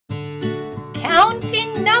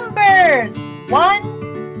numbers.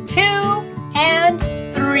 1, 2, and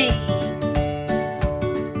 3.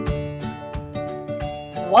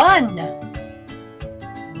 1.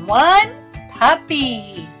 One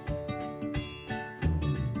puppy.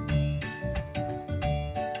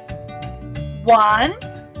 1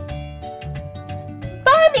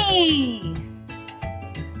 bunny.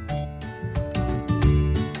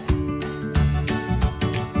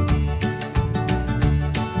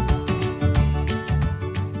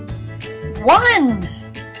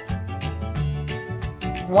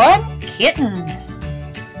 1 kitten.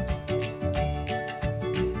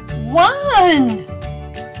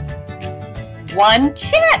 1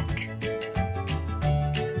 chick.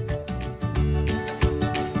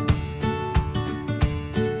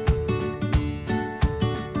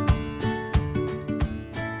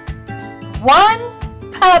 1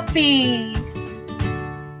 puppy.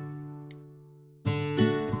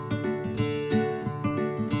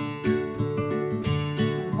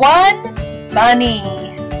 1 bunny.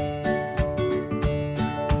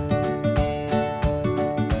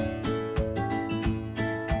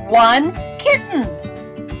 1 kitten.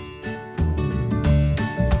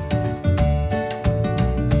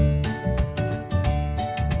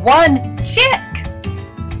 1 chick.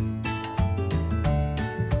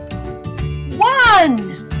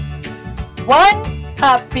 1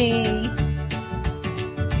 puppy.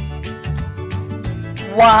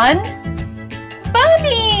 1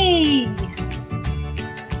 bunny.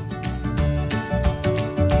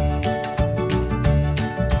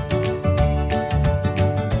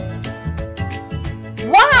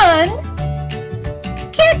 1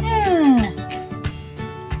 kitten.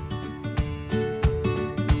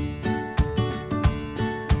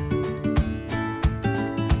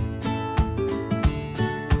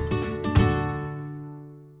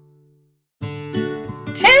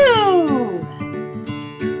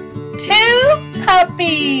 2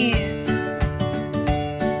 puppies.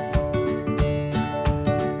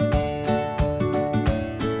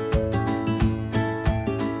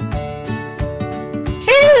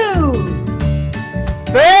 2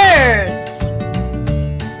 birds.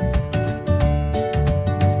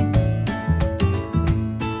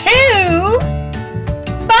 2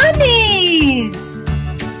 bunnies.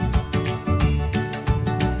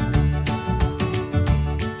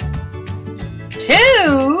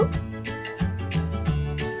 2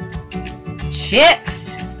 chicks.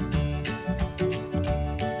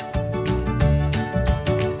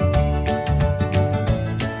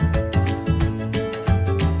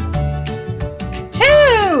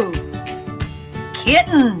 2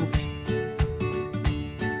 kittens.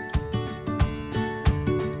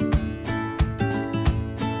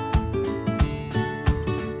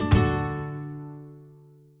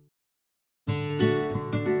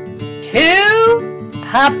 2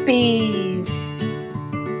 puppies.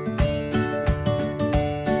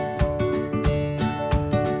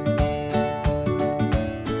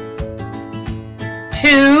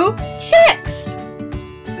 2 chicks.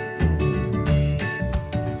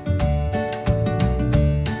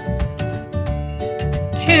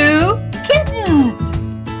 2 kittens.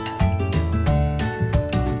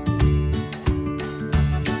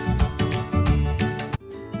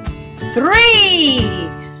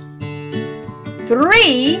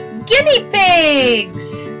 3 guinea pigs.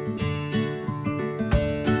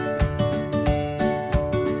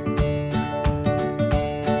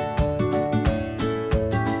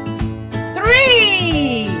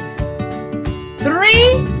 3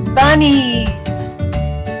 bunnies.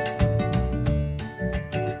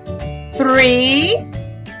 3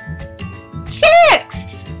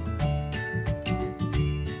 chicks.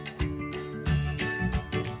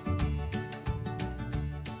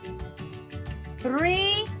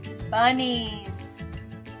 3 bunnies.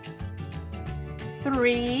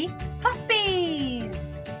 3 puppies.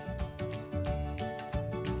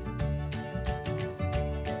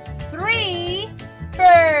 3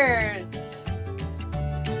 birds.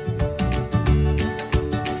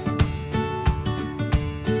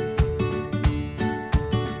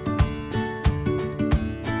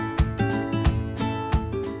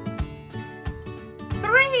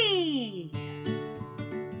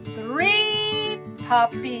 3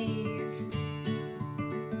 puppies.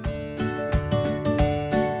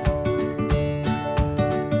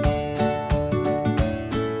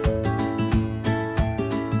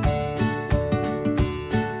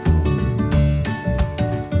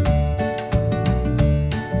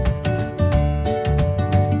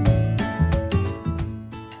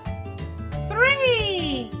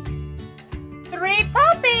 3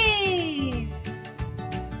 puppies.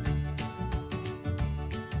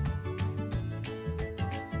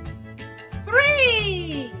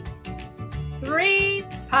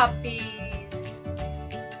 puppies.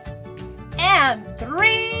 And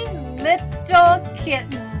 3 little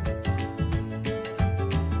kittens.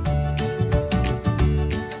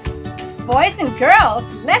 Boys and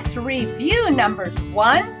girls, let's review numbers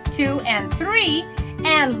 1, 2, and 3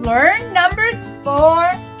 and learn numbers 4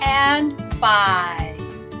 and 5.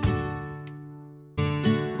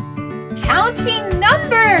 Counting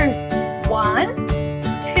numbers 1,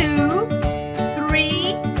 2,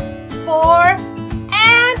 3, 4,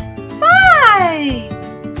 and 5.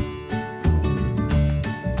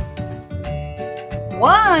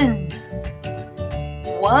 1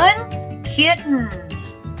 kitten.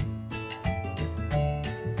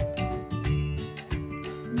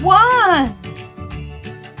 1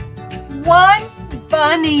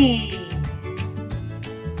 bunny.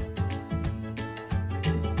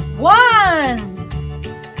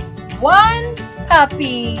 1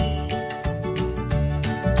 puppy.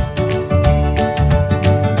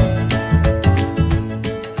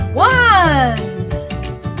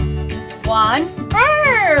 1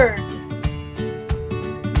 bird.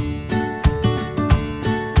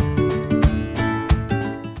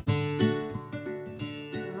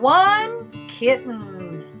 1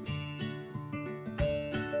 kitten.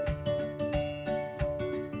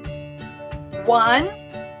 1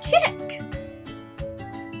 chick.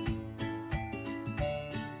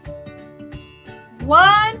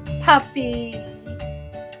 1 puppy.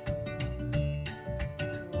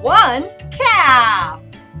 1 calf.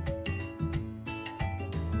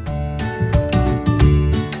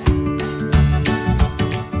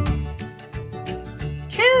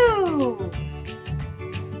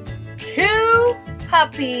 2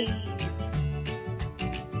 puppies.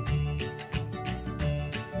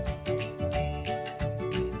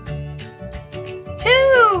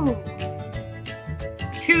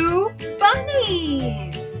 2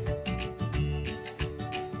 bunnies.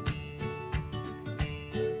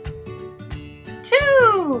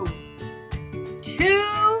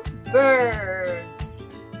 2 birds.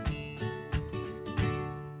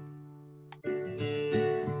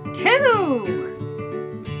 2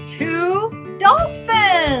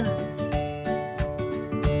 dolphins.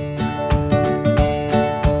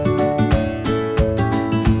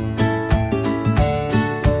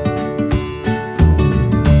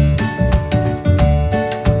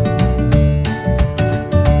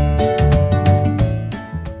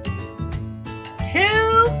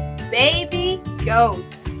 2 baby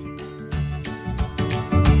goats.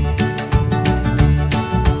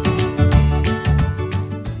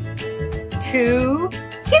 2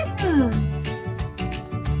 kittens.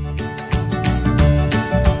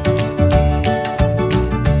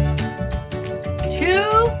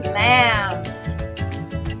 2 lambs.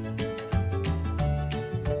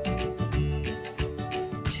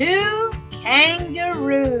 2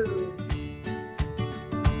 kangaroos.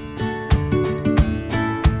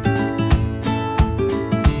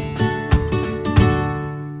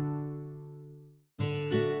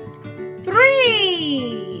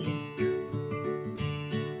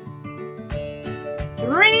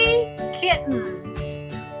 3 kittens.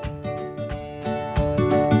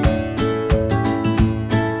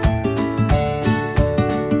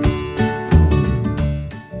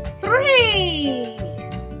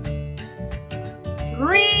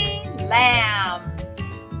 3 lambs.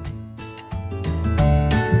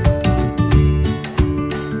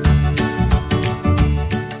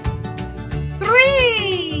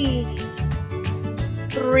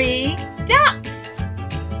 3 ducks.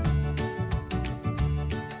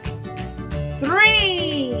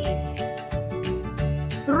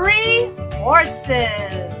 3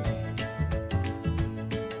 horses.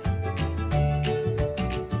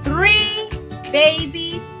 3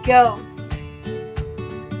 baby goats.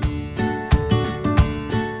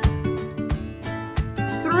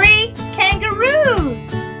 3 kangaroos.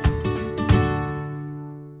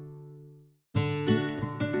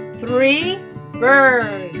 3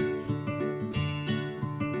 birds.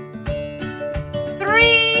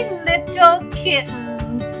 3 little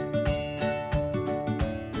kittens.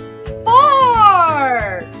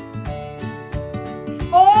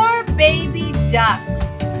 4 baby ducks.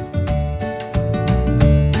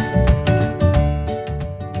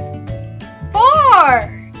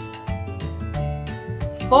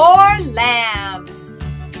 4 lambs.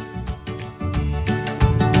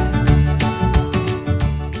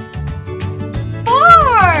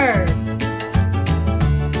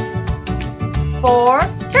 4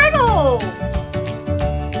 turtles.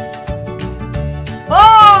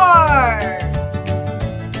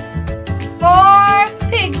 4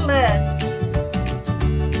 piglets.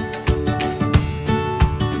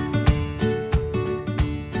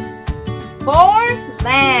 4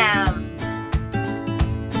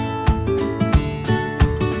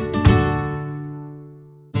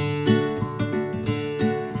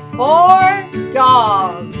 4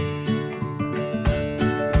 dogs.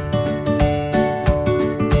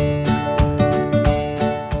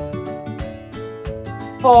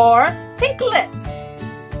 4 piglets.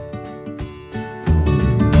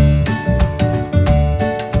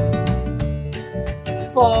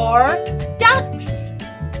 4 ducks.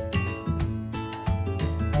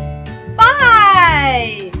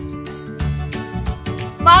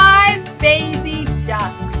 5 baby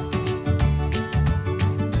ducks.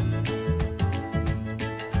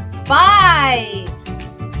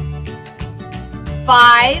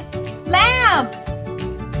 5 lambs.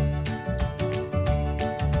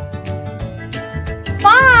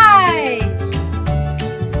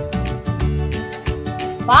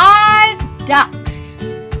 5 ducks.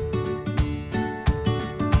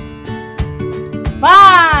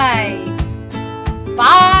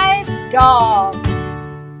 5 dogs.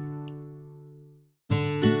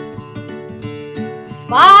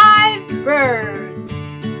 5 birds.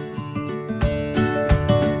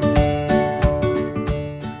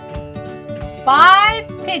 5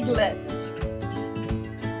 piglets.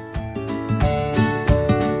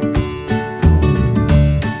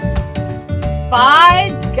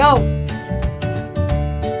 5 goats.